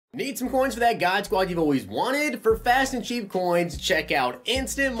Need some coins for that God Squad you've always wanted? For fast and cheap coins, check out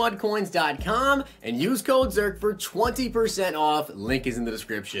instantmudcoins.com and use code ZIRK for 20% off. Link is in the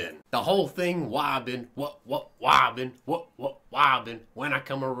description. The whole thing wobbin', wobbin', wobbin'. When I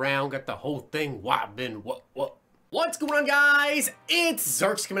come around, got the whole thing wobbin', What's going on, guys? It's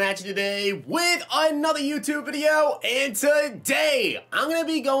Zirksee coming at you today with another YouTube video, and today I'm going to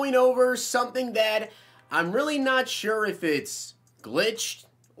be going over something that I'm really not sure if it's glitched,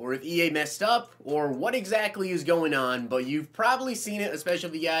 or if EA messed up, or what exactly is going on, but you've probably seen it, especially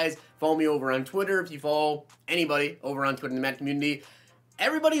if you guys follow me over on Twitter, if you follow anybody over on Twitter in the Madden community.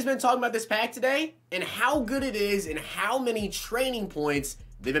 Everybody's been talking about this pack today, and how good it is, and how many training points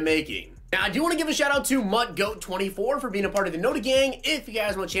they've been making. Now, I do want to give a shout out to MuttGoat24 for being a part of the Nota Gang. If you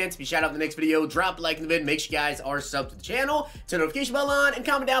guys want a chance to be shout out in the next video, drop a like in the vid, make sure you guys are subbed to the channel, turn the notification bell on, and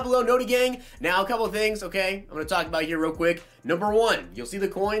comment down below Nota Gang. Now, a couple of things, okay, I'm going to talk about here real quick. Number one, you'll see the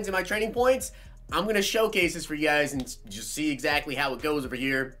coins in my training points. I'm going to showcase this for you guys and just see exactly how it goes over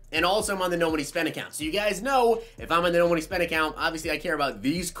here. And also, I'm on the No Money Spend account. So you guys know, if I'm on the No Money Spend account, obviously I care about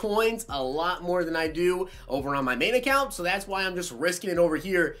these coins a lot more than I do over on my main account. So that's why I'm just risking it over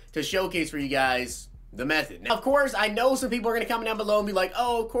here to showcase for you guys the method. Now, of course, I know some people are going to comment down below and be like,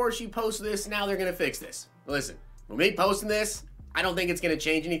 oh, of course you posted this, now they're going to fix this. Listen, with me posting this, I don't think it's going to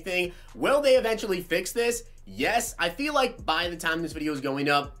change anything. Will they eventually fix this? Yes, I feel like by the time this video is going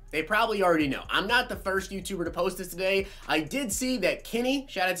up, they probably already know. I'm not the first YouTuber to post this today. I did see that Kenny,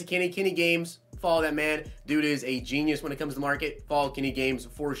 shout out to Kenny Games, follow that man. Dude is a genius when it comes to the market. Follow Kenny Games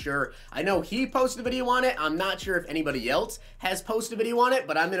for sure. I know he posted a video on it. I'm not sure if anybody else has posted a video on it,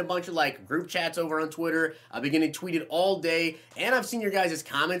 but I'm in a bunch of like group chats over on Twitter. I've been getting tweeted all day, and I've seen your guys'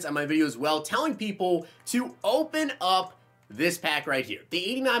 comments on my video as well, telling people to open up this pack right here, the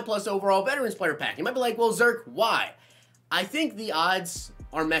 89 plus overall Veterans Player Pack. You might be like, well, Zirk, why? I think the odds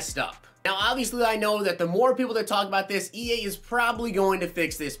are messed up. Now, obviously, I know that the more people that talk about this, EA is probably going to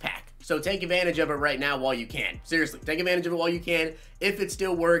fix this pack. So take advantage of it right now while you can. Seriously, take advantage of it while you can, if it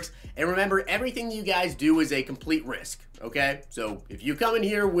still works. And remember, everything you guys do is a complete risk, okay? So if you come in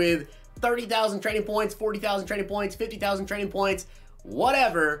here with 30,000 training points, 40,000 training points, 50,000 training points,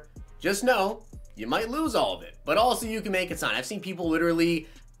 whatever, just know you might lose all of it, but also you can make a ton. I've seen people literally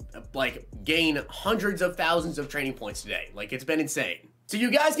like gain hundreds of thousands of training points today. Like, it's been insane. So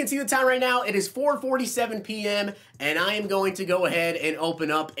you guys can see the time right now. It is 4:47 p.m. and I am going to go ahead and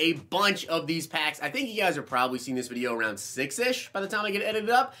open up a bunch of these packs. I think you guys are probably seeing this video around 6-ish by the time I get it edited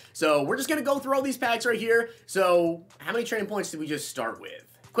up. So we're just gonna go through all these packs right here. So how many training points did we just start with?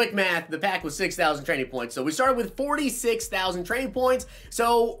 Quick math, the pack was 6,000 training points. So we started with 46,000 training points.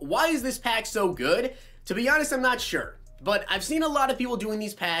 So why is this pack so good? To be honest, I'm not sure. But I've seen a lot of people doing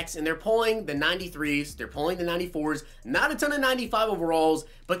these packs, and they're pulling the 93s, they're pulling the 94s, not a ton of 95 overalls,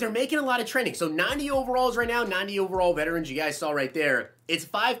 but they're making a lot of training. So 90 overalls right now, 90 overall veterans, you guys saw right there, it's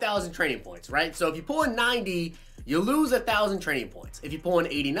 5,000 training points, right? So if you pull a 90, you lose 1,000 training points. If you pull an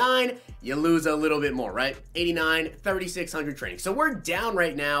 89, you lose a little bit more, right? 89, 3,600 training. So we're down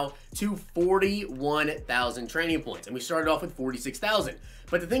right now to 41,000 training points, and we started off with 46,000.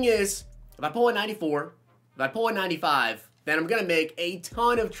 But the thing is, if I pull a 94, if I pull a 95, then I'm gonna make a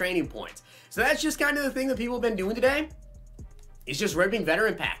ton of training points. So that's just kind of the thing that people have been doing today. It's just ripping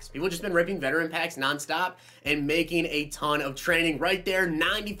veteran packs. People have just been ripping veteran packs nonstop and making a ton of training right there.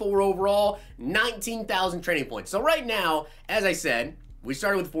 94 overall, 19,000 training points. So right now, as I said, we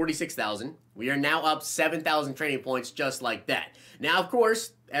started with 46,000. We are now up 7,000 training points just like that. Now, of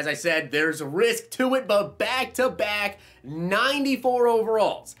course, as I said, there's a risk to it, but back-to-back 94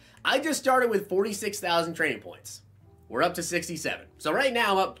 overalls. I just started with 46,000 training points. We're up to 67. So right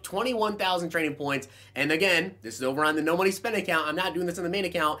now, I'm up 21,000 training points. And again, this is over on the No Money Spend account. I'm not doing this on the main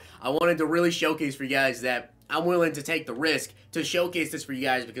account. I wanted to really showcase for you guys that I'm willing to take the risk to showcase this for you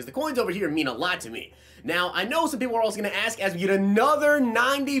guys because the coins over here mean a lot to me. Now, I know some people are also going to ask, as we get another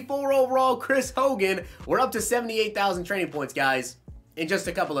 94 overall Chris Hogan, we're up to 78,000 training points, guys, in just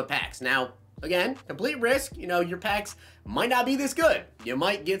a couple of packs. Now, again, complete risk. You know, your packs might not be this good. You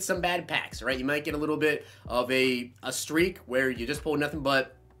might get some bad packs, right? You might get a little bit of a streak where you just pull nothing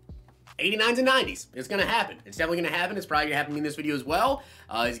but 89s and 90s. It's going to happen. It's definitely going to happen. It's probably going to happen in this video as well.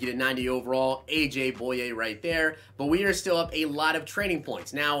 He's getting 90 overall. AJ Boye right there. But we are still up a lot of training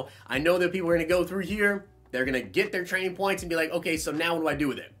points. Now, I know that people are going to go through here. They're going to get their training points and be like, okay, so now what do I do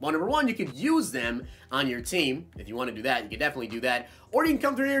with it? Well, number one, you could use them on your team. If you want to do that, you can definitely do that. Or you can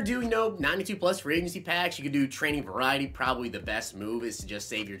come through here and do, 92 plus free agency packs. You could do training variety. Probably the best move is to just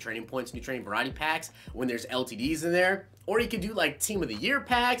save your training points and do training variety packs when there's LTDs in there. or you could do like Team of the Year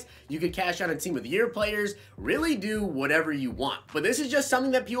packs. You could cash out on Team of the Year players. Really do whatever you want. But this is just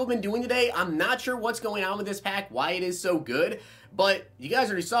something that people have been doing today. I'm not sure what's going on with this pack, why it is so good. But you guys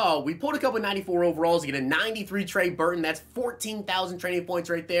already saw, we pulled a couple of 94 overalls to get a 93 Trey Burton. That's 14,000 training points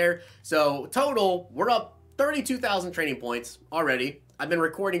right there. So total, we're up 32,000 training points already. I've been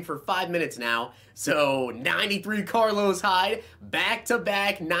recording for 5 minutes now. So 93 Carlos Hyde,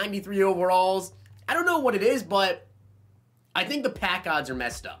 back-to-back 93 overalls. I don't know what it is, but I think the pack odds are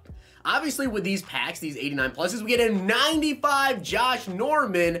messed up. Obviously, with these packs, these 89 pluses, we get a 95 Josh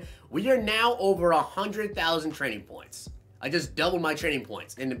Norman. We are now over 100,000 training points. I just doubled my training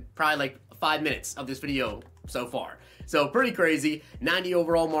points in probably like 5 minutes of this video so far. So pretty crazy. 90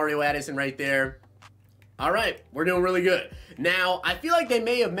 overall Mario Addison right there. All right, we're doing really good. Now, I feel like they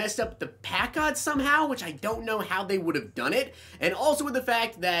may have messed up the pack odds somehow, which I don't know how they would have done it. And also with the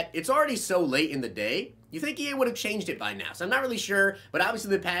fact that it's already so late in the day, you think EA would have changed it by now. So I'm not really sure, but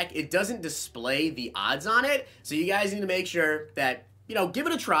obviously the pack, it doesn't display the odds on it. So you guys need to make sure that, you know, give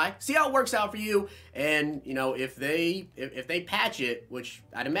it a try, see how it works out for you. And, you know, if they patch it, which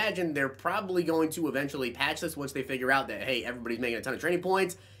I'd imagine they're probably going to eventually patch this once they figure out that, hey, everybody's making a ton of training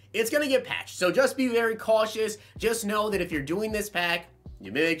points, it's going to get patched. So just be very cautious. Just know that if you're doing this pack, you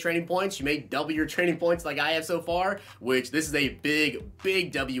may make training points. You may double your training points like I have so far, which this is a big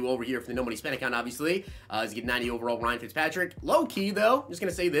W over here for the Nobody Spent account, obviously. As you get 90 overall Ryan Fitzpatrick. Low key, though, just going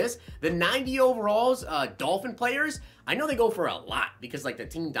to say this. The 90 overalls Dolphin players, I know they go for a lot because like the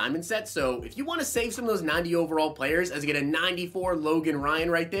Team Diamond set. So if you want to save some of those 90 overall players, as you get a 94 Logan Ryan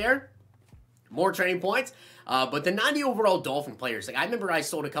right there, more training points. But the 90 overall Dolphin players, like I remember I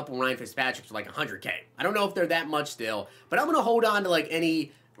sold a couple Ryan Fitzpatricks for like 100K. I don't know if they're that much still, but I'm going to hold on to like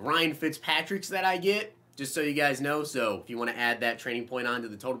any Ryan Fitzpatricks that I get, just so you guys know. So if you want to add that training point onto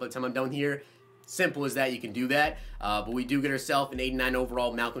the total by the time I'm done here, simple as that, you can do that. But we do get ourselves an 89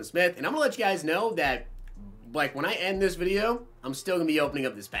 overall Malcolm Smith. And I'm going to let you guys know that like when I end this video, I'm still going to be opening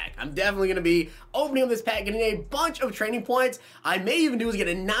up this pack. I'm definitely going to be opening up this pack, getting a bunch of training points. I may even do is get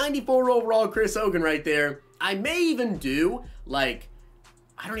a 94 overall Chris Hogan right there. I may even do, like,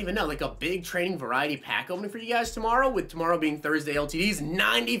 I don't even know, like a big training variety pack opening for you guys tomorrow, with tomorrow being Thursday LTDs.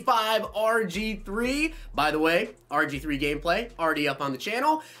 95 RG3. By the way, RG3 gameplay already up on the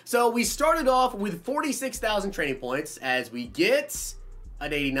channel. So we started off with 46,000 training points as we get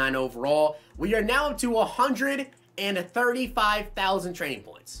an 89 overall. We are now up to 135,000 training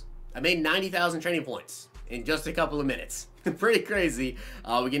points. I made 90,000 training points in just a couple of minutes. Pretty crazy.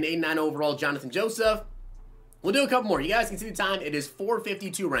 We get an 89 overall Jonathan Joseph. We'll do a couple more. You guys can see the time. It is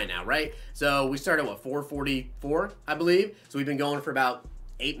 4:52 right now, right? So we started, what, 4:44, I believe? So we've been going for about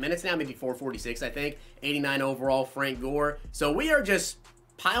 8 minutes now, maybe 4:46, I think. 89 overall Frank Gore. So we are just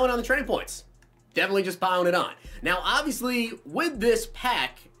piling on the training points. Definitely just piling it on. Now, obviously, with this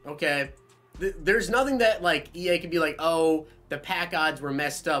pack, okay, there's nothing that, like, EA could be like, oh, the pack odds were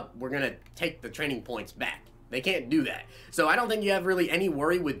messed up. We're going to take the training points back. They can't do that. So I don't think you have really any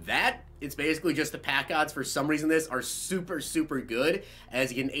worry with that. It's basically just the pack odds, for some reason, this are super good,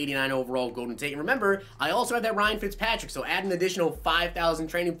 as you get an 89 overall Golden Tate. And remember, I also have that Ryan Fitzpatrick, so add an additional 5,000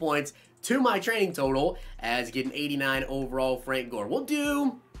 training points to my training total, as you get an 89 overall Frank Gore. We'll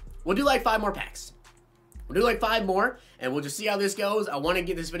do like 5 more packs. We'll do like 5 more, and we'll just see how this goes. I want to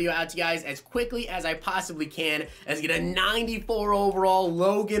get this video out to you guys as quickly as I possibly can, as you get a 94 overall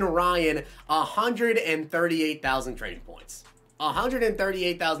Logan Ryan, 138,000 training points.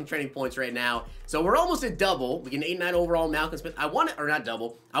 138,000 training points right now. So we're almost at double. We get an 89 overall Malcolm Smith. I want to, or not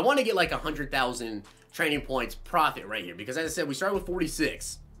double, I want to get like 100,000 training points profit right here, because as I said, we started with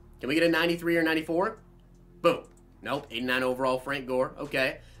 46. Can we get a 93 or 94? Boom. Nope. 89 overall Frank Gore.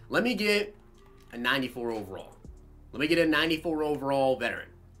 Okay. Let me get a 94 overall. Let me get a 94 overall veteran.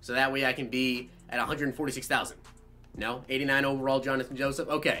 So that way I can be at 146,000. No? 89 overall Jonathan Joseph.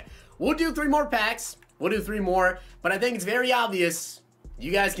 Okay. We'll do 3 more packs. We'll do 3 more. But I think it's very obvious.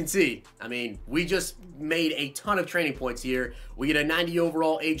 You guys can see. I mean, we just made a ton of training points here. We get a 90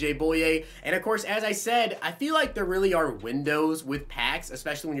 overall AJ Boye. And of course, as I said, I feel like there really are windows with packs,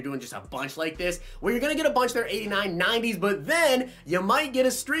 especially when you're doing just a bunch like this, where you're going to get a bunch that are 89, 90s, but then you might get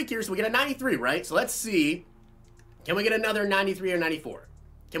a streak here. So we get a 93, right? So let's see. Can we get another 93 or 94?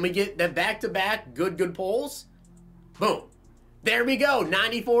 Can we get the back-to-back good polls? Boom. There we go.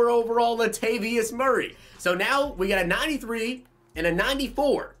 94 overall Latavius Murray. So now we got a 93 and a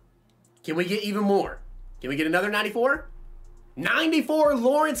 94. Can we get even more? Can we get another 94? 94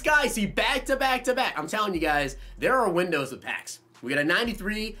 Lawrence Guy. See, back to back to back. I'm telling you guys, there are windows with packs. We got a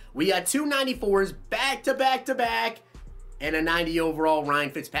 93. We got 2 94s back to back to back. and a 90 overall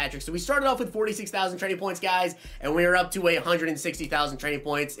Ryan Fitzpatrick. So we started off with 46,000 training points, guys, and we are up to 160,000 training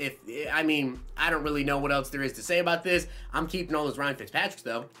points. I don't really know what else there is to say about this. I'm keeping all those Ryan Fitzpatricks,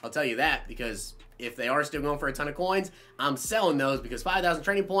 though. I'll tell you that, because if they are still going for a ton of coins, I'm selling those, because 5,000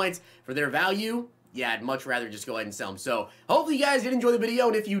 training points for their value, yeah, I'd much rather just go ahead and sell them. So hopefully you guys did enjoy the video,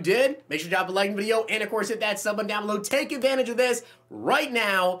 and if you did, make sure to drop a like in the video, and of course hit that sub button down below. Take advantage of this right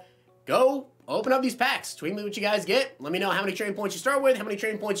now. Go open up these packs. Tweet me what you guys get. Let me know how many training points you start with, how many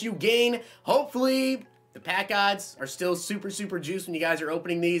training points you gain. Hopefully the pack odds are still super juiced when you guys are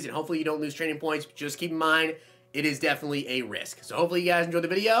opening these, and hopefully you don't lose training points. Just keep in mind, it is definitely a risk. So hopefully you guys enjoyed the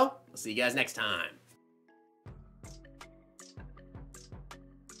video. I'll see you guys next time.